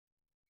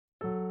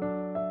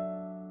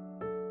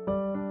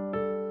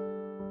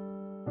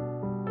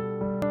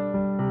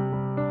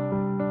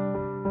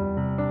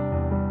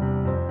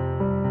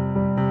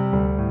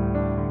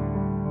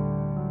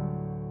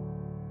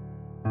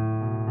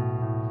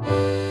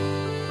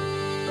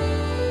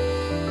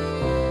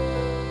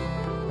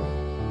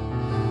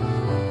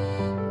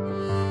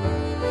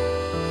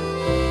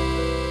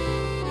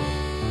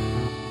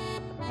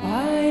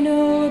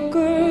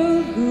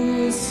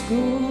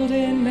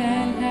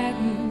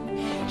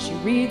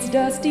reads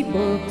dusty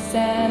books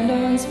and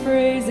learns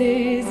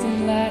phrases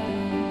in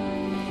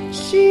Latin.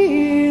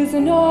 She is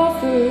an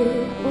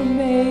author, or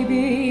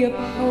maybe a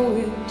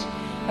poet,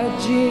 a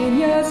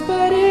genius,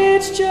 but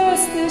it's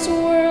just this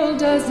world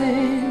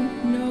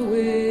doesn't know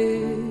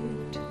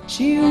it.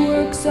 She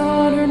works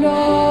on her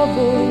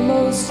novel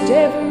most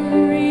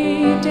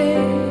every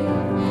day.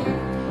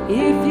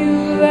 If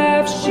you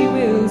laugh, she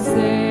will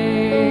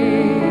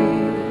say,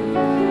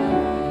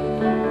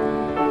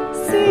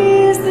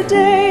 seize the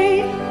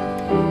day,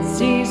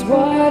 seize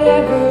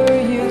whatever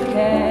you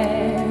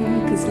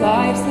can, 'cause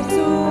life slips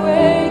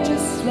away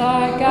just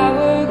like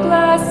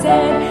hourglass,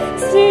 and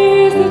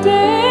seize the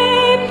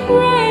day,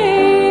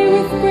 pray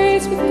with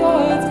grace with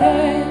God's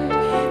hand,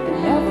 that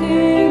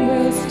nothing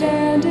will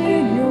stand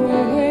in your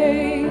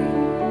way.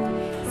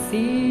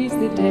 Seize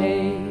the day.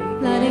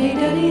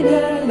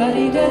 La-di-da-di-da,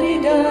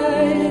 la-di-da-di-da,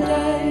 la-di-da.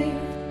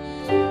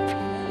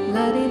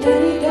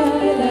 La-di-da-di-da,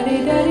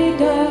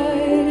 la-di-da-di-da,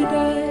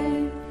 la-di-da.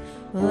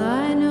 Well,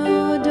 I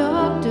know a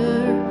doctor,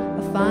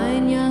 a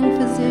fine young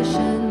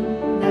physician,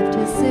 left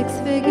his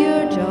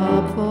six-figure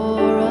job for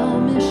a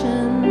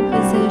mission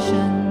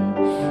position.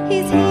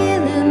 He's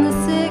healing the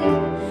sick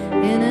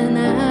in an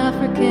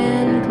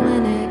African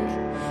clinic.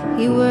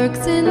 He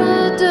works in the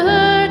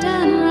dirt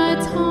and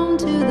writes home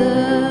to the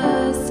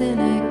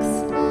cynics.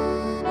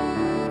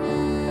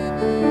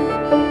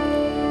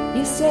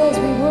 He says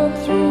we work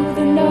through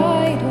the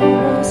night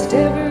almost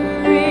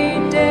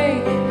every day.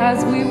 As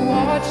we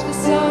watch the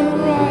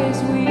sunrise,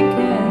 we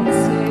can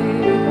say,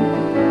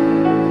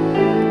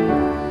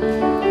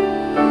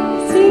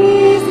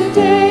 seize the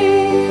day,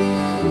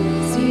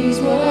 seize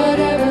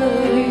whatever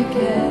you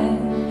can,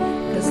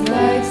 'cause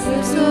life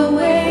slips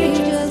away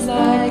just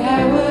like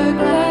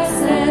hourglass,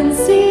 and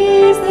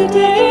seize the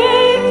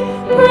day,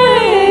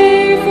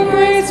 pray for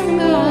grace from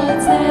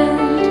God's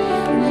hand,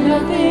 and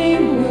nothing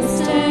will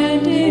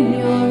stand in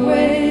your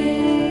way.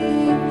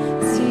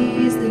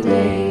 Seize the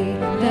day.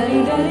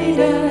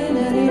 La-di-da-di-da,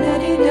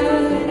 la-di-da-di-da,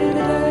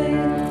 la-di-da.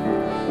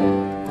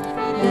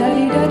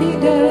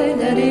 La-di-da-di-da,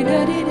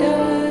 la-di-da-di-da,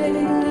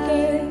 la-di-da.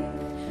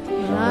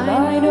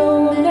 I know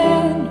a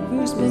man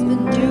who's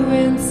been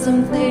doing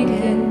some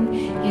thinking.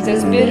 He's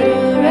as bitter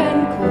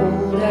and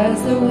cold as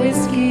the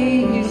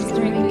whiskey he's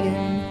drinking.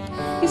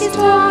 He's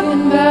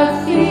talking about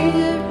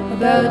fear,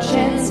 about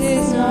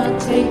chances not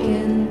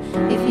taken.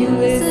 If you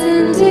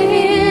listen to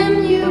him,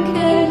 you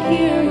can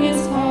hear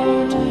his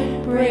heart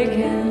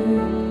breaking.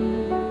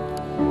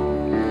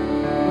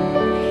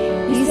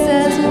 He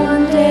says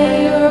one day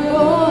you're a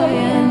boy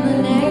and the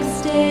next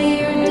day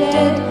you're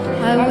dead.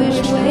 I wish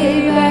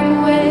way back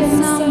when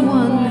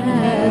someone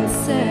had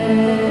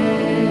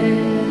said,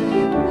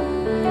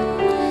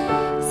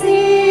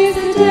 seize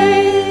the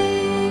day,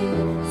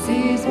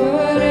 seize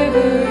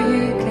whatever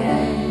you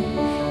can,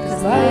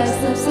 'cause life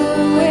slips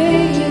away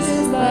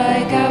just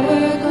like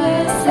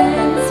hourglass,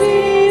 and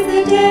seize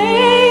the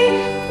day,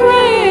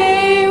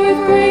 pray with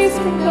grace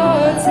from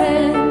God's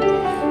hand,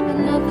 and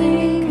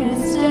nothing can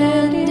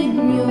stand in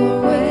your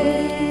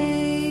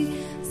way.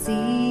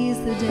 Seize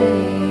the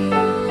day.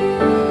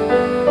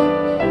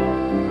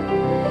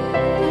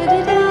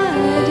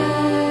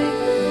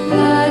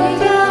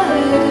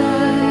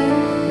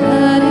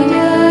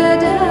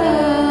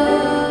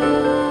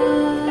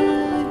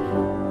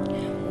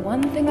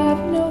 One thing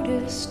I've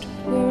noticed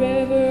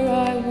wherever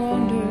I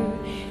wander,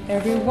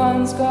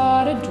 everyone's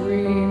got a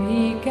dream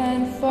he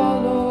can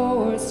follow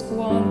or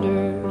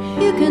squander.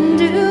 You can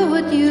do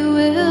what you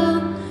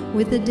will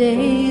with the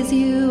days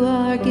you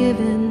are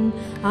given.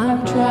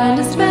 I'm trying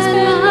to spend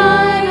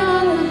mine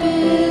on the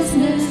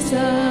business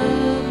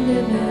of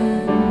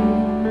living.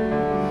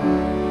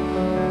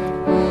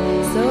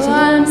 So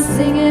I'm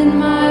singing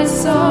my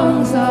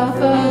songs off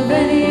of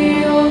any